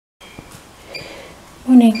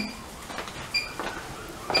Morning.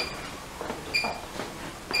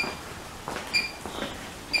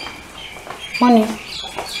 Morning.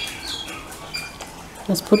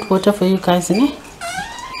 Let's put water for you guys in it.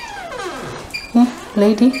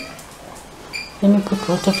 Lady, let me put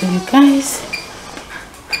water for you guys.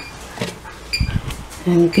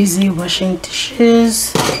 I'm busy washing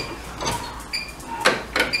dishes.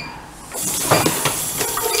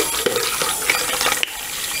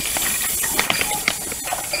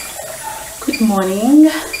 Good morning.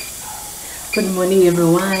 Good morning,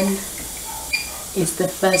 everyone. It's the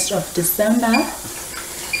 1st of December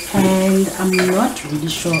and I'm not really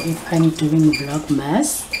sure if I'm doing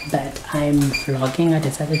vlogmas, but I'm vlogging. I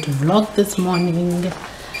decided to vlog this morning.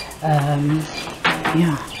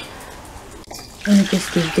 Yeah, let me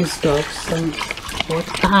just give this dog some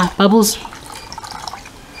water. Bubbles.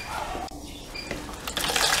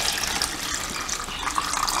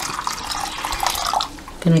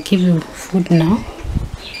 Gonna give you food now.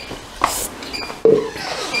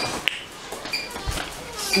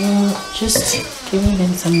 So just giving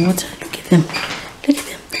them some water. Look at them. Look at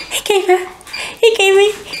them. Hey, Kaiva. Hey, Kaiva.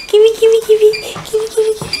 Give me.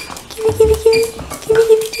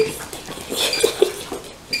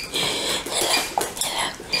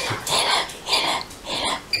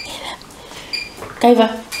 Kaiva,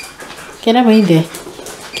 get away there.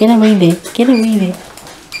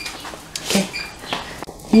 Okay.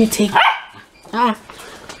 Let me take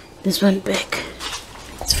this one back.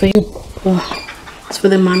 It's for you. Oh, it's for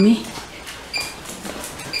the mommy.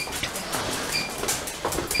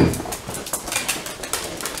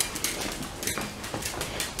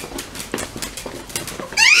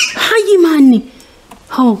 Hi, Imani.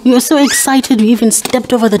 Oh, you're so excited you even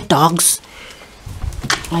stepped over the dogs.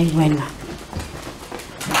 I went.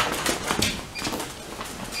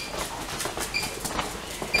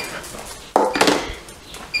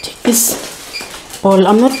 Take this ball.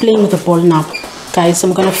 I'm not playing with the ball now, guys.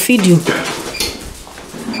 I'm gonna feed you.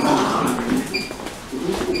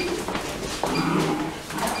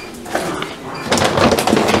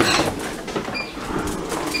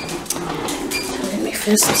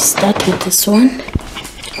 Let's start with this one.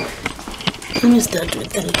 Let me start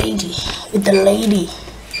with the lady.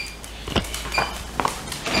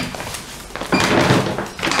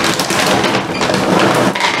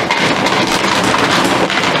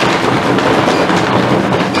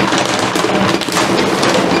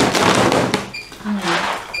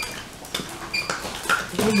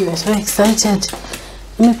 You are so excited.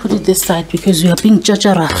 Let me put it this side because you are being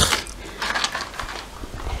jajarach.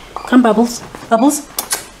 Come, Bubbles. Bubbles.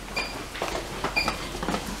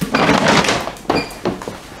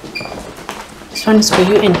 This one is for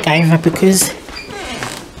you and Kaiva because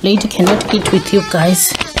lady cannot eat with you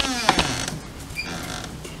guys.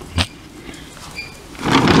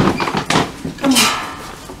 Come on.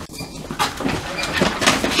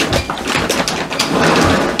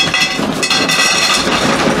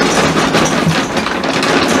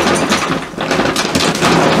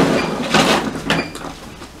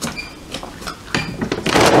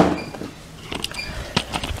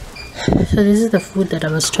 So this is the food that I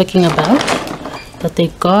was talking about that they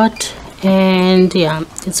got, and yeah,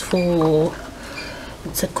 it's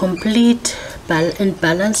a complete and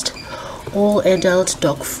balanced all adult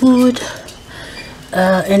dog food,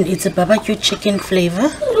 and it's a barbecue chicken flavor.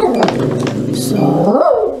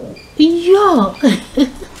 So yeah.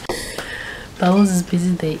 Bowls is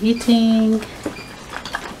busy there eating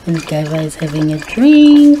and Kaiva is having a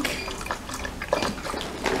drink.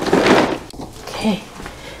 Okay.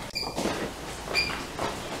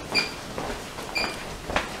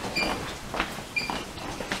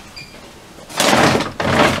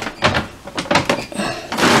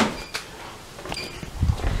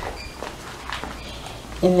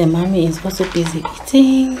 And the mommy is also busy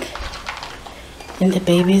eating, and the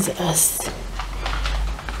babies are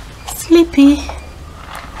sleepy.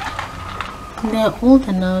 They're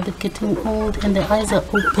older now, they're getting old, and their eyes are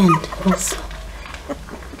opened also.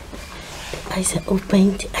 The eyes are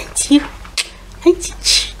opened. Aren't you cute?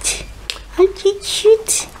 Aren't you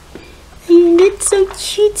cute? Are you not so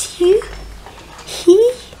cute, you?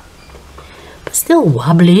 But still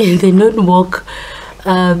wobbly. They not walk.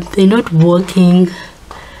 They're not walking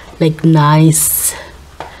like nice.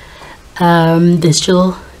 They're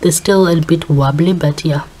still a bit wobbly, but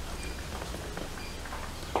yeah.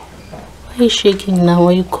 Why are you shaking now?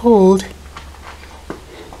 Are you cold?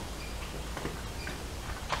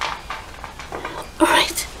 All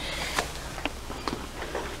right.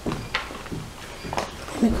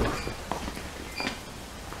 Let me go.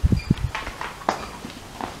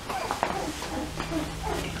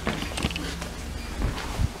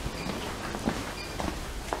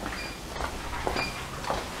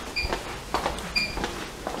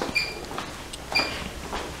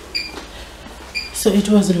 So it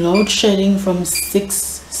was load shedding from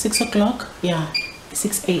 6 o'clock, yeah,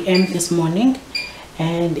 6 a.m. this morning,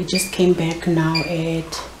 and it just came back now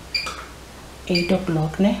at 8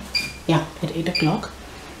 o'clock, ne? Yeah, at 8 o'clock.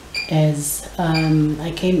 As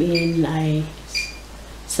I came in, I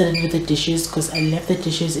started with the dishes because I left the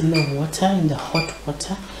dishes in the water, in the hot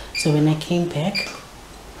water. So when I came back,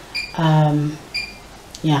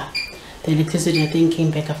 yeah, the electricity I think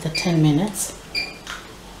came back after 10 minutes.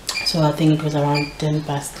 So I think it was around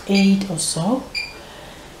 8:10 or so.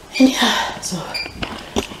 And yeah, so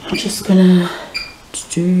I'm just gonna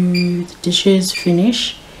do the dishes,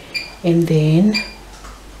 finish, and then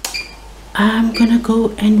I'm gonna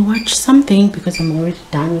go and watch something because I'm already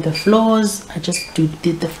done with the floors. I just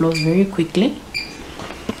did the floors very quickly.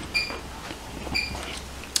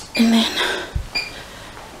 And then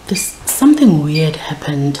something weird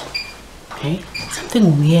happened. Okay,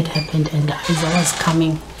 something weird happened, and as I was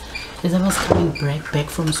coming back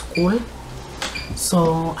from school,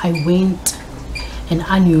 so I went an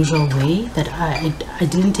unusual way that I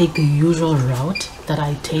didn't take the usual route that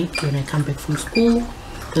I take when I come back from school.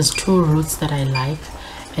 There's two routes that I like,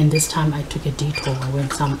 and this time I took a detour.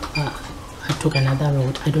 I took another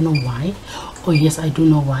road. I don't know why. Oh yes, I do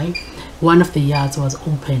know why. One of the yards was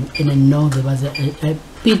open, and I know there was a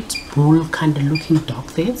pit bull kind of looking dog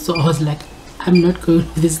there. So I was like, I'm not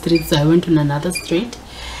going to this street. So I went on another street,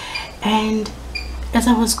 and as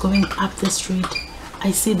I was going up the street,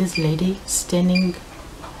 I see this lady standing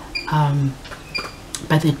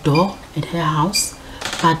by the door at her house,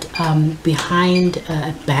 but behind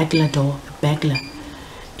a bagler door,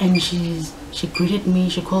 and she greeted me.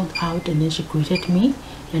 She called out, and then she greeted me,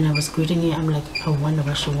 and I was greeting her. I'm like, I wonder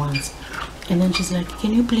what she wants. And then she's like,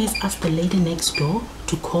 can you please ask the lady next door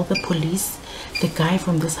to call the police? The guy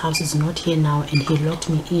from this house is not here now, and he locked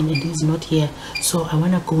me in, and he's not here, so I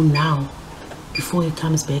want to go now before he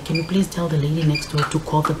comes back. Can you please tell the lady next door to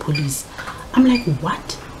call the police? I'm like,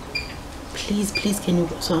 what? Please can you?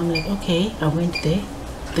 So I'm like, okay. I went there.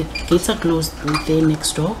 The gates are closed there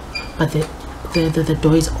next door, but the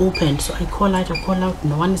door is open. So I call out,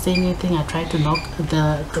 no one is saying anything. I tried to knock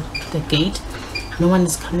the gate, no one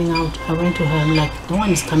is coming out. I went to her, I'm like, no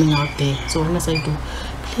one is coming out there. So what must I do?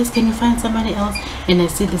 Please, can you find somebody else? And I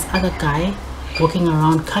see this other guy walking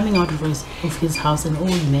around, coming out of his house, an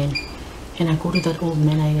old man. And I go to that old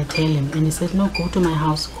man, I tell him, and he said, no, go to my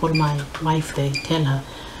house, call my wife there, tell her.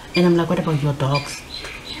 And I'm like, what about your dogs?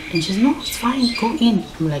 And she's, no, it's fine, go in.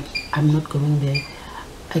 I'm like, I'm not going there.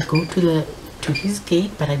 I go to his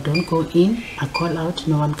gate, but I don't go in. I call out,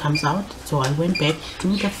 no one comes out. So I went back to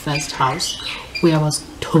the first house where I was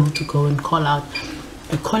told to go and call out.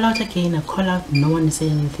 I call out again, I call out, no one is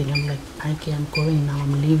saying anything. I'm like, okay, I'm going now,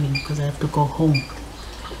 I'm leaving because I have to go home.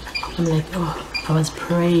 I'm like, oh, I was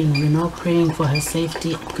praying, praying for her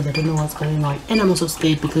safety because I don't know what's going on. And I'm also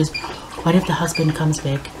scared because what if the husband comes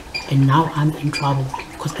back and now I'm in trouble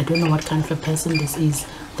because I don't know what kind of a person this is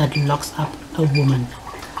that locks up a woman.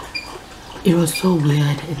 It was so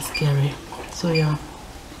weird and scary. So yeah,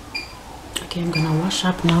 okay, I'm gonna wash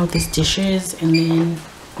up now these dishes, and then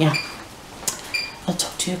yeah, I'll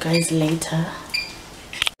talk to you guys later.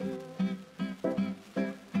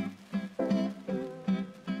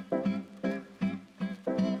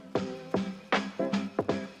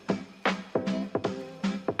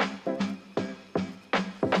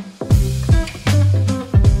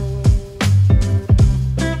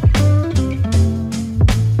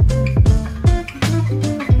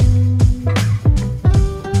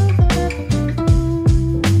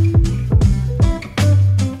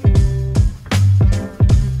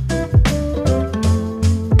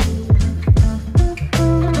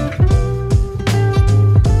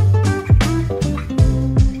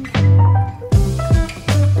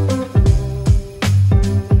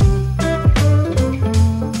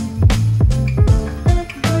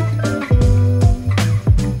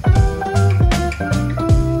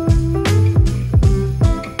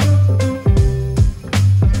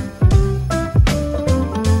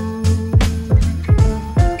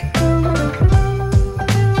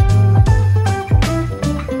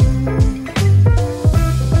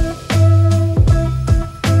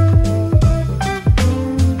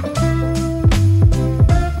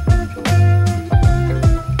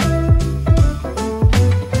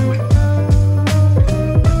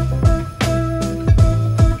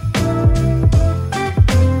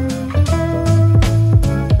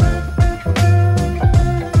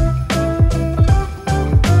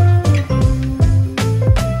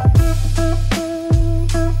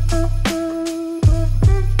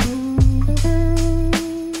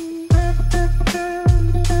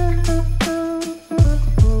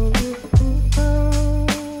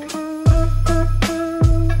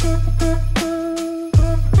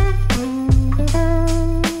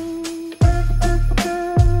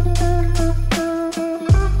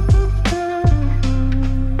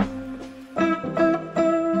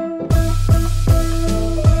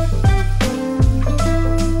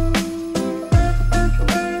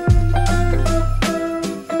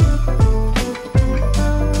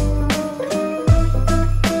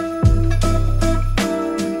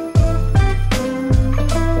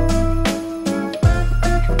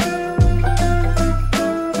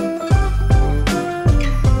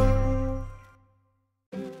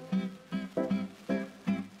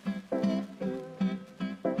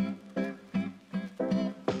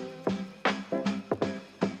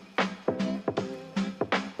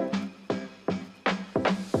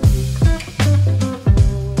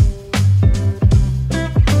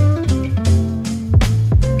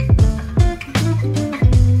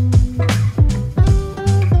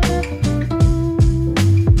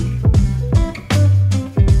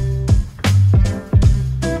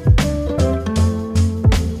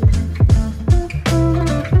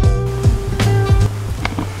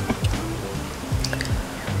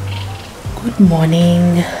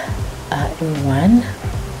 morning, everyone.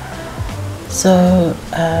 So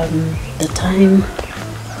the time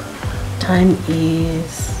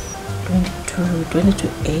is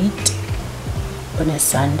 22:8 on a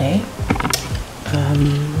Sunday. Let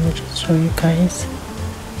me just show you guys.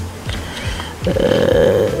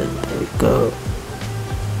 There we go.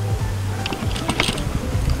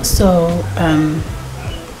 So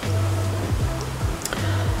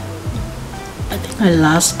I think I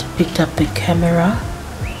last picked up the camera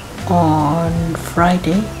on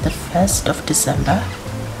Friday, the 1st of December,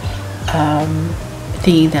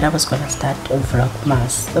 thinking that I was gonna start a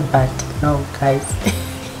vlogmas, but no, guys.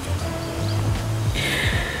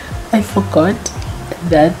 I forgot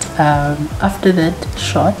that after that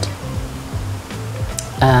shot,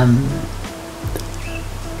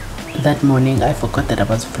 that morning I forgot that I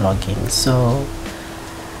was vlogging. So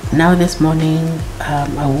now this morning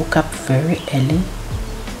I woke up very early,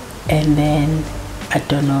 and then I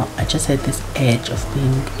don't know, I just had this edge of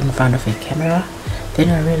being in front of a camera. Then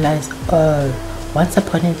I realized, oh, once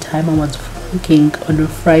upon a time I was vlogging on a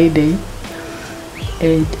Friday,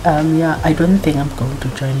 and yeah, I don't think I'm going to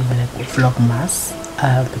join you like vlogmas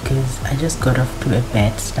because I just got off to a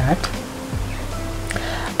bad start.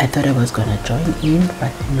 I thought I was gonna join in,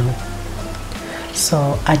 but no.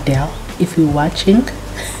 So Adele, if you're watching,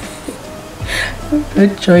 I'm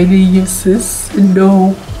not joining you, sis.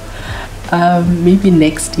 No. Maybe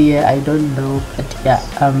next year, I don't know, but yeah,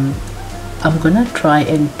 I'm gonna try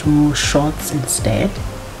and do shorts instead.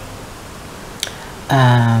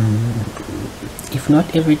 If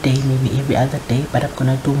not every day, maybe every other day, but I'm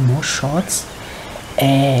gonna do more shorts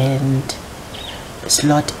and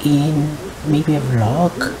slot in maybe a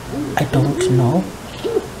vlog. I don't know,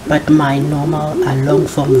 but my normal long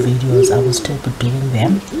form videos, I will still be doing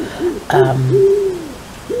them.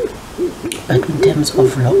 But in terms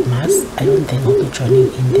of vlogmas, I don't think I'll be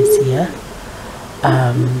joining in this year.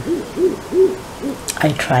 I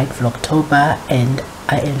tried Vlogtober and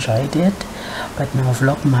I enjoyed it, but now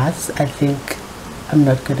vlogmas, I think I'm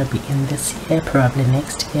not gonna be in this year, probably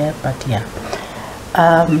next year. But yeah,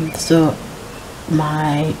 so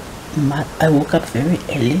I woke up very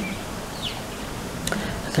early.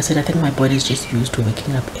 Like I said, I think my body is just used to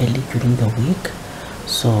waking up early during the week.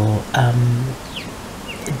 So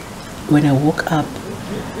when I woke up,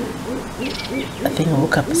 I think I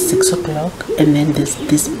woke up at 6 o'clock, and then there's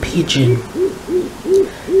this pigeon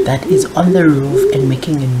that is on the roof and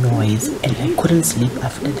making a noise, and I couldn't sleep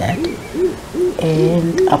after that.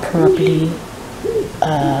 And I probably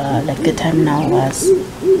like the time now was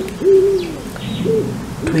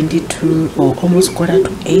 22 or almost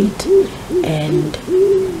 7:45, and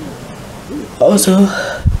also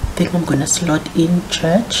think I'm gonna slot in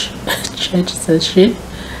church session.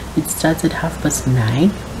 It starts at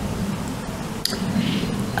 9:30.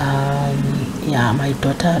 Yeah, my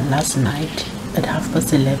daughter last night at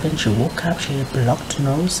 11:30 she woke up. She had blocked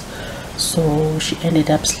nose, so she ended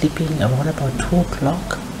up sleeping around about 2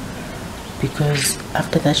 o'clock, because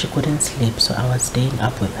after that she couldn't sleep, so I was staying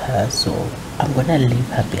up with her. So I'm gonna leave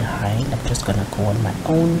her behind. I'm just gonna go on my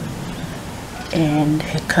own. And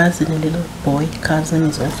her cousin, a little boy cousin,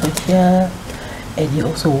 is also here, and he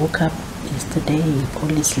also woke up yesterday. He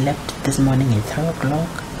only slept this morning at 3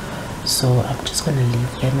 o'clock. So I'm just gonna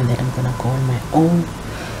leave him, and then I'm gonna go on my own.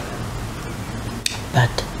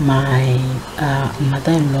 But my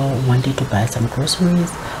mother-in-law wanted to buy some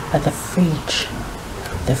groceries, but the fridge,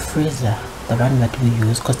 the freezer, the one that we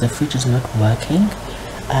use, because the fridge is not working,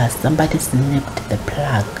 somebody snipped the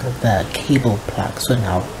plug, the cable plug. So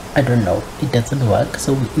now I don't know, it doesn't work.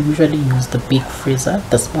 So we usually use the big freezer,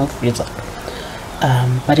 the small freezer,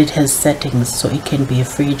 but it has settings, so it can be a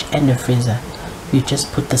fridge and a freezer. You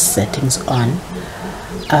just put the settings on,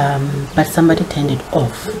 but somebody turned it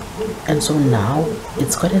off, and so now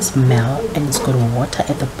it's got a smell and it's got water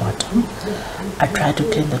at the bottom. I tried to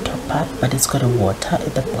clean the top part, but it's got a water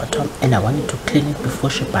at the bottom, and I wanted to clean it before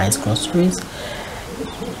she buys groceries.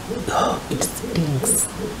 Oh, it stinks.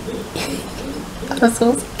 I was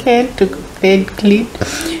so scared to go there and clean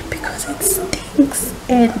because it stinks.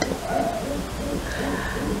 And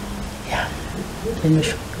yeah, let me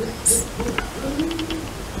show you guys.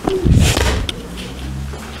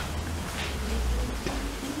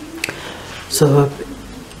 So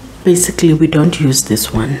basically we don't use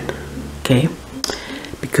this one, okay,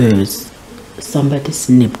 because somebody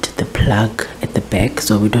snipped the plug at the back,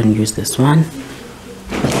 so we don't use this one.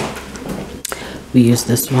 We use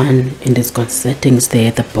this one, and it's got settings there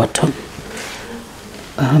at the bottom.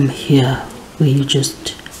 Here we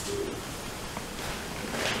just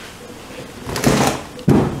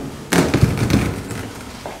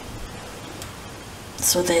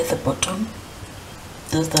So there at the bottom,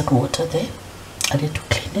 there's that water there. I need to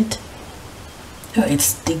clean it. Oh, it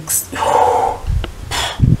stinks.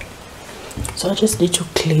 So I just need to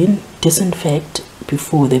clean, disinfect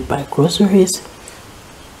before they buy groceries.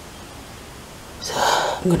 So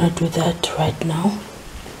I'm gonna do that right now,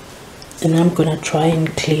 and I'm gonna try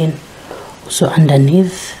and clean also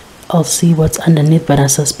underneath. I'll see what's underneath, but I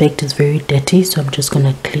suspect it's very dirty, so I'm just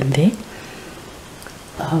gonna clean there.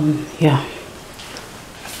 Yeah.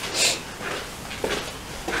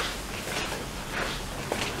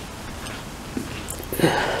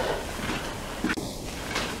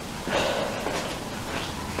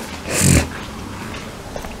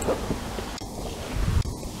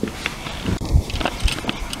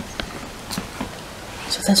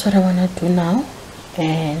 So that's what I want to do now,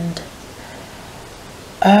 and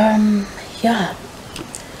yeah.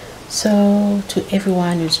 So to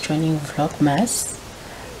everyone who's joining Vlogmas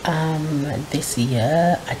this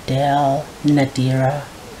year, Adele, Nadira,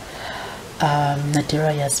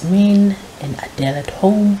 Nadira, Yasmin, and Adele at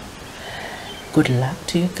home, good luck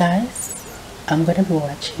to you guys. I'm gonna be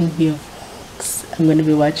watching your vlogs, I'm gonna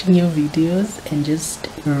be watching your videos and just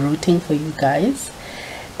rooting for you guys.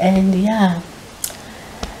 And yeah,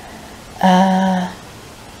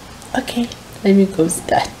 okay, let me go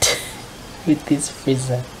start with this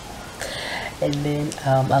freezer, and then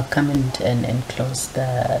I'll come and close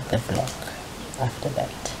the vlog after that.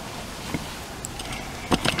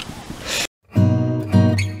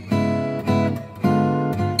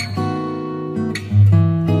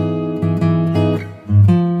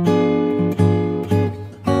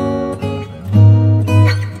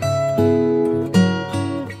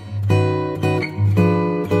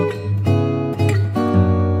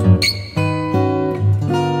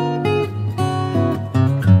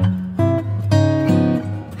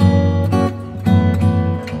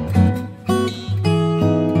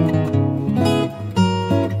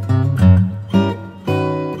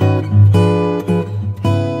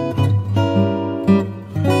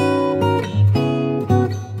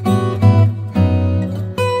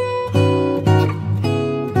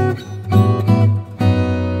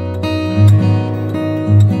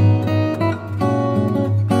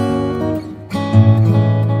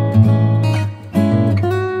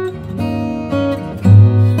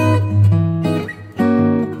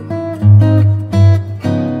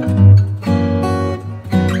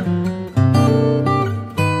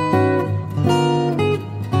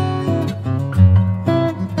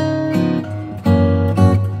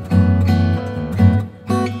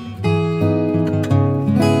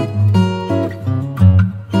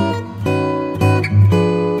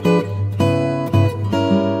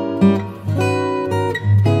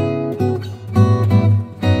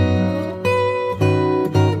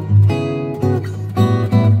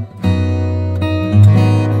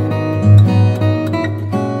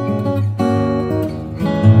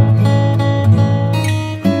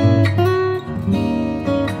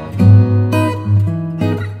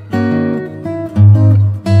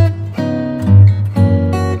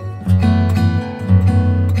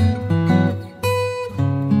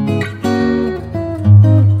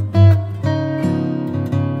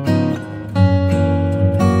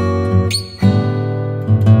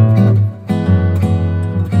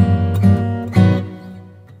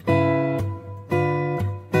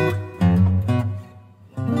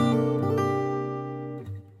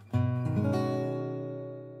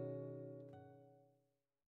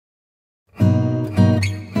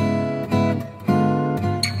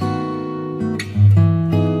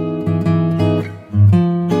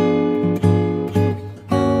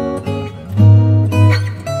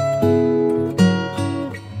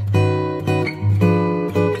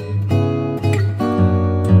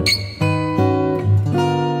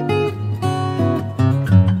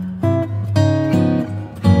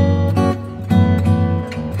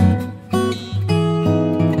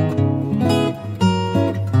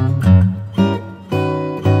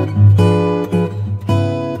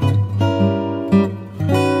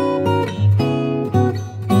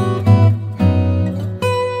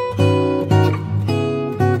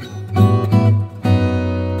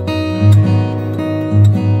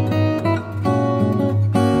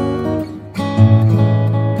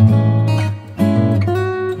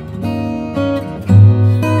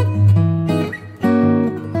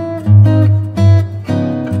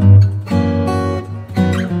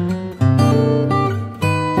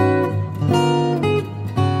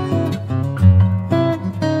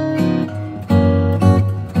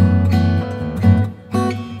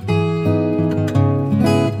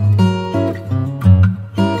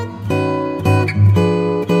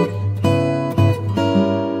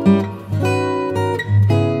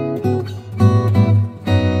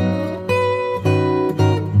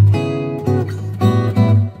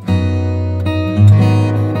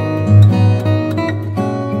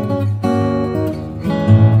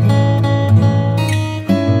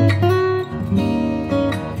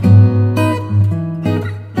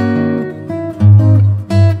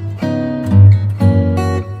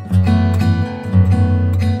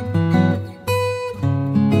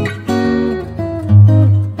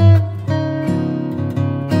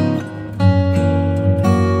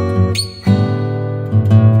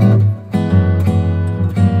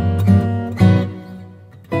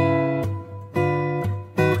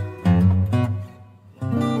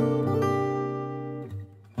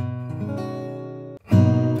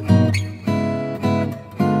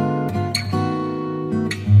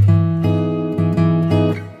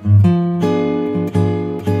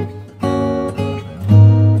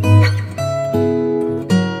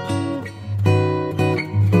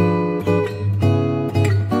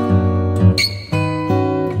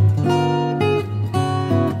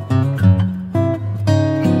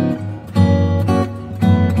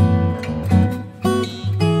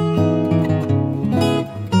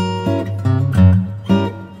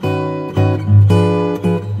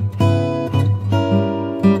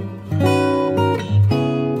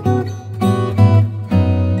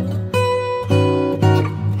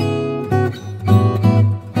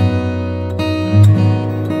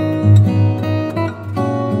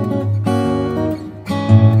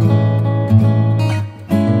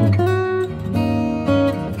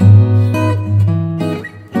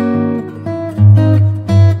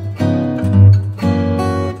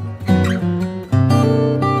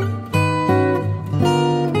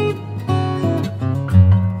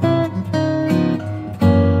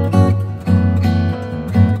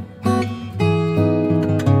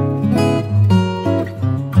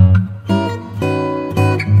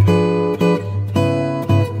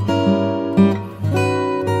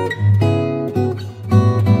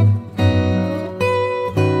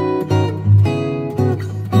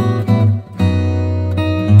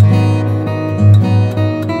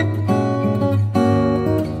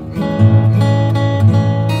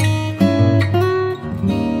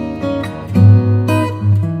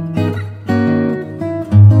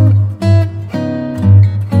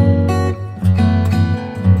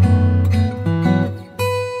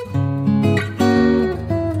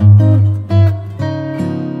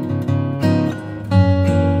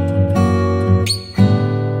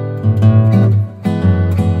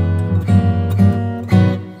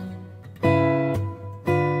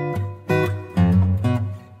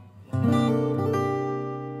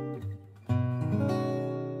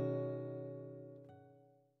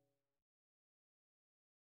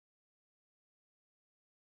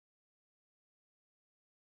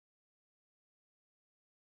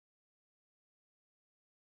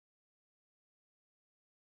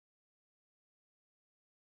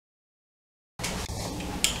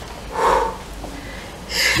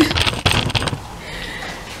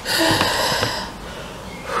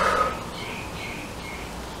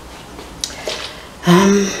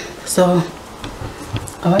 So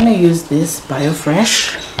I want to use this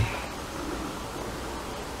Biofresh.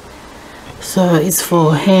 So it's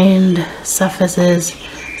for hand surfaces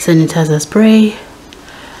sanitizer spray.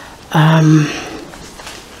 I'm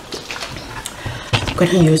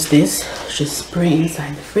gonna use this, just spray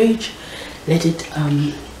inside the fridge, let it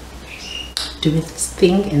do its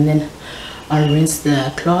thing, and then I'll rinse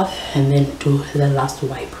the cloth and then do the last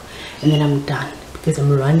wipe, and then I'm done because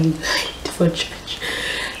I'm running late for church.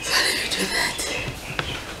 So let me do that.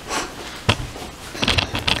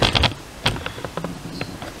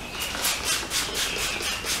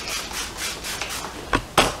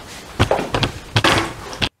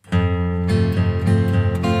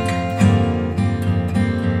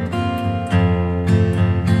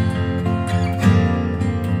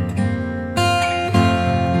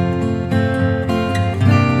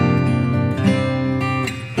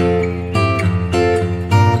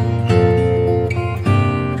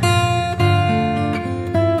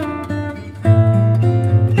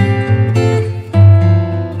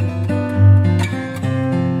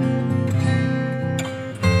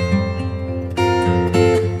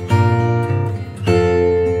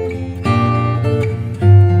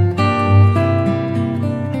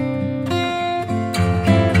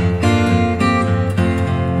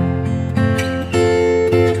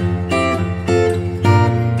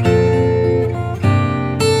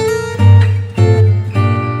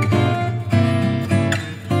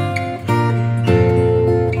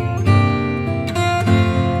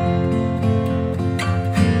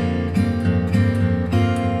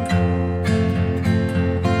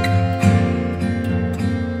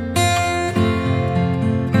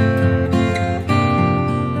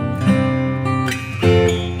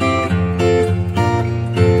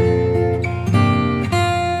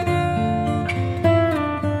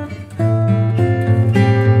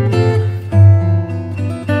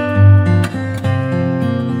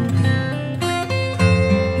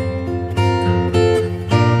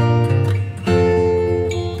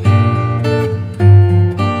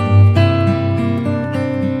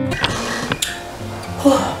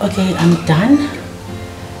 Okay, I'm done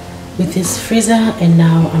with this freezer, and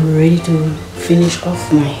now I'm ready to finish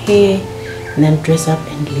off my hair and then dress up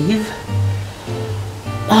and leave.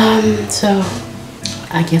 So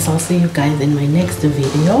I guess I'll see you guys in my next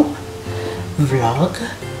video vlog.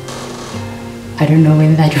 I don't know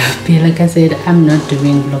when that will be. Like I said, I'm not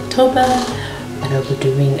doing Vlogtober, but I'll be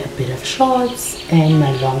doing a bit of shorts and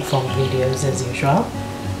my long form videos as usual.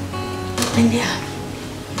 And yeah,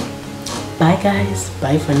 bye guys,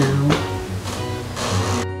 bye for now.